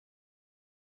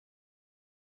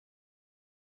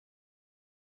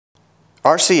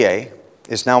RCA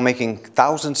is now making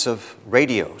thousands of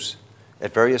radios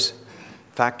at various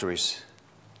factories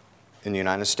in the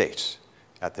United States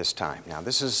at this time. Now,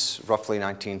 this is roughly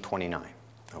 1929,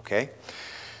 okay?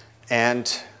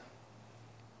 And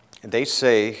they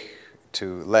say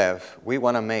to Lev, we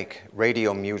want to make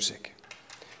radio music.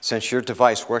 Since your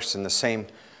device works in the same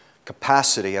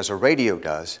capacity as a radio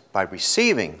does by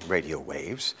receiving radio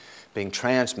waves being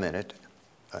transmitted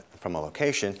from a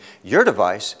location, your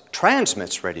device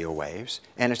transmits radio waves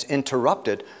and it's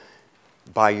interrupted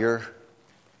by your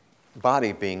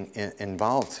body being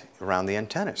involved around the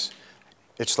antennas.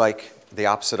 It's like the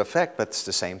opposite effect, but it's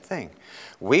the same thing.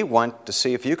 We want to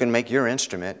see if you can make your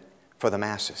instrument for the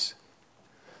masses.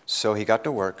 So he got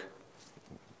to work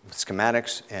with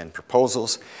schematics and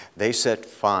proposals. They said,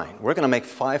 fine, we're going to make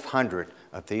 500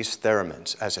 of these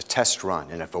theremins as a test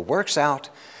run. And if it works out,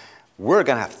 we're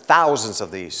going to have thousands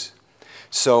of these.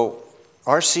 So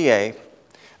RCA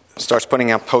starts putting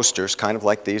out posters kind of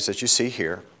like these that you see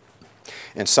here.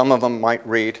 And some of them might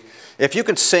read, if you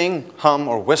can sing, hum,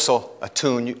 or whistle a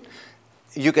tune,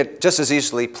 you could just as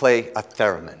easily play a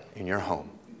theremin in your home.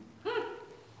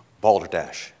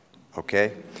 Balderdash,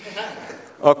 okay?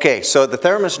 Okay, so the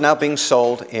theremin is now being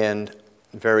sold in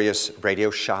various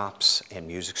radio shops and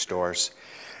music stores.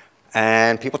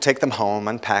 And people take them home,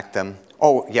 unpack them.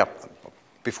 Oh, yeah,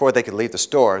 before they could leave the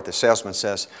store, the salesman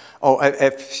says, oh,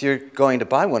 if you're going to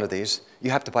buy one of these, you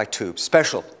have to buy tubes,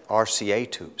 special RCA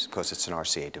tubes, because it's an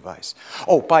RCA device.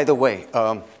 Oh, by the way,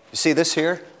 you see this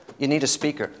here? You need a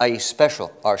speaker, a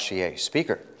special RCA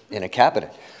speaker in a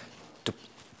cabinet to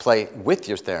play with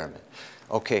your theremin.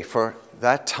 Okay, for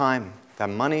that time, that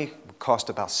money would cost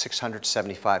about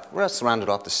 $675, let's round it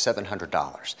off to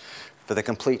 $700 for the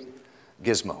complete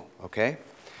gizmo, okay?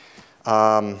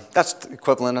 That's the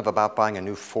equivalent of about buying a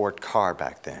new Ford car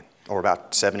back then, or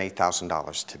about $7,000,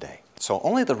 $8,000 today. So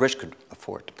only the rich could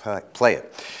afford to play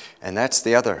it. And that's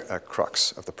the other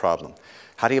crux of the problem.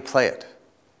 How do you play it?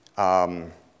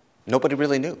 Nobody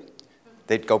really knew.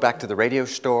 They'd go back to the radio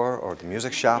store or the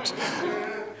music shops.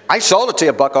 I sold it to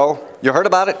you, bucko. You heard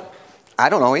about it? I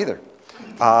don't know either.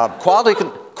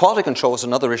 Quality control is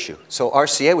another issue. So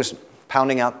RCA was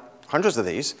pounding out hundreds of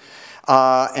these,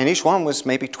 and each one was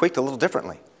maybe tweaked a little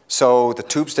differently. So the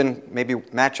tubes didn't maybe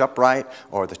match up right,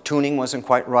 or the tuning wasn't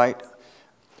quite right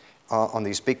on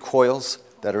these big coils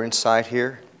that are inside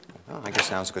here. Oh, I guess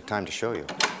now's a good time to show you.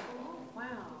 Wow.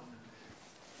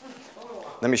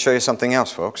 Let me show you something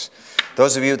else, folks.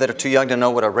 Those of you that are too young to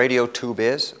know what a radio tube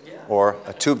is, or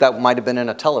a tube that might have been in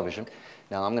a television,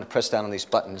 now I'm going to press down on these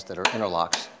buttons that are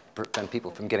interlocks, prevent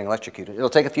people from getting electrocuted. It'll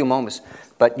take a few moments,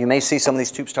 but you may see some of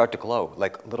these tubes start to glow,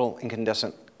 like little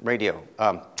incandescent radio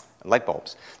light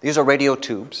bulbs. These are radio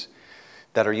tubes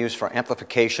that are used for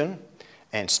amplification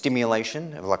and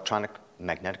stimulation of electronic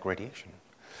magnetic radiation,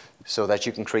 so that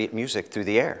you can create music through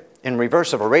the air. In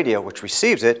reverse of a radio, which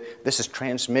receives it, this is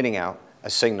transmitting out a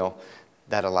signal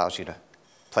that allows you to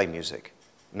play music,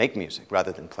 make music,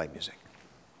 rather than play music.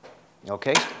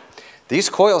 Okay? These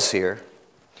coils here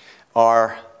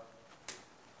are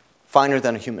finer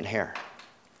than a human hair,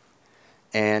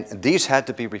 and these had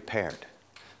to be repaired.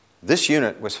 This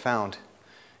unit was found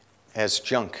as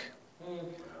junk,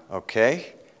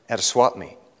 okay, at a swap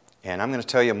meet. And I'm going to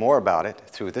tell you more about it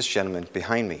through this gentleman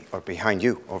behind me, or behind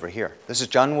you over here. This is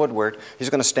John Woodward. He's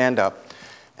going to stand up,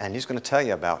 and he's going to tell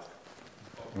you about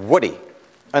Woody.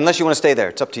 Unless you want to stay there,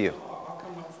 it's up to you. I'll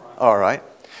come up front. All right.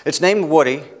 It's named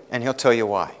Woody, and he'll tell you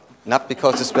why. Not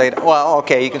because it's made, well,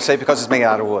 okay, you can say because it's made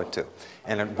out of wood, too.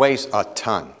 And it weighs a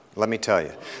ton, let me tell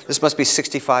you. This must be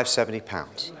 65, 70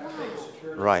 pounds.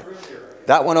 Right.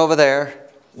 That one over there,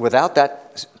 without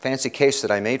that fancy case that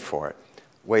I made for it,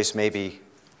 weighs maybe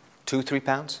 2, 3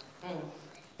 pounds.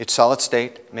 It's solid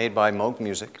state, made by Moog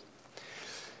Music.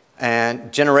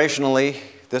 And generationally,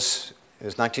 this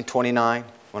is 1929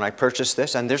 when I purchased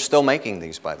this, and they're still making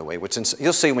these, by the way.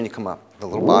 You'll see when you come up, the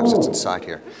little box that's inside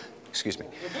here. Excuse me.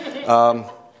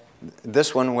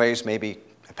 This one weighs maybe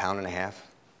 1.5 pounds.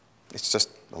 It's just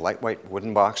a lightweight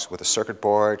wooden box with a circuit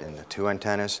board and the 2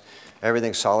 antennas.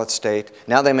 Everything's solid state.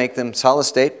 Now they make them solid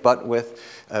state, but with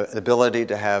the ability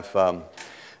to have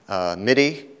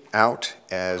MIDI out,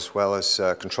 as well as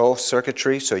control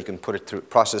circuitry, so you can put it through,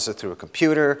 process it through a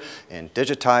computer and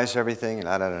digitize everything, and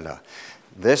da-da-da-da.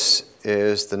 This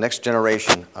is the next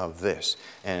generation of this.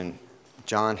 And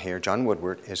John here, John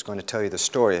Woodward, is going to tell you the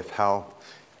story of how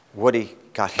Woody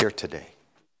got here today.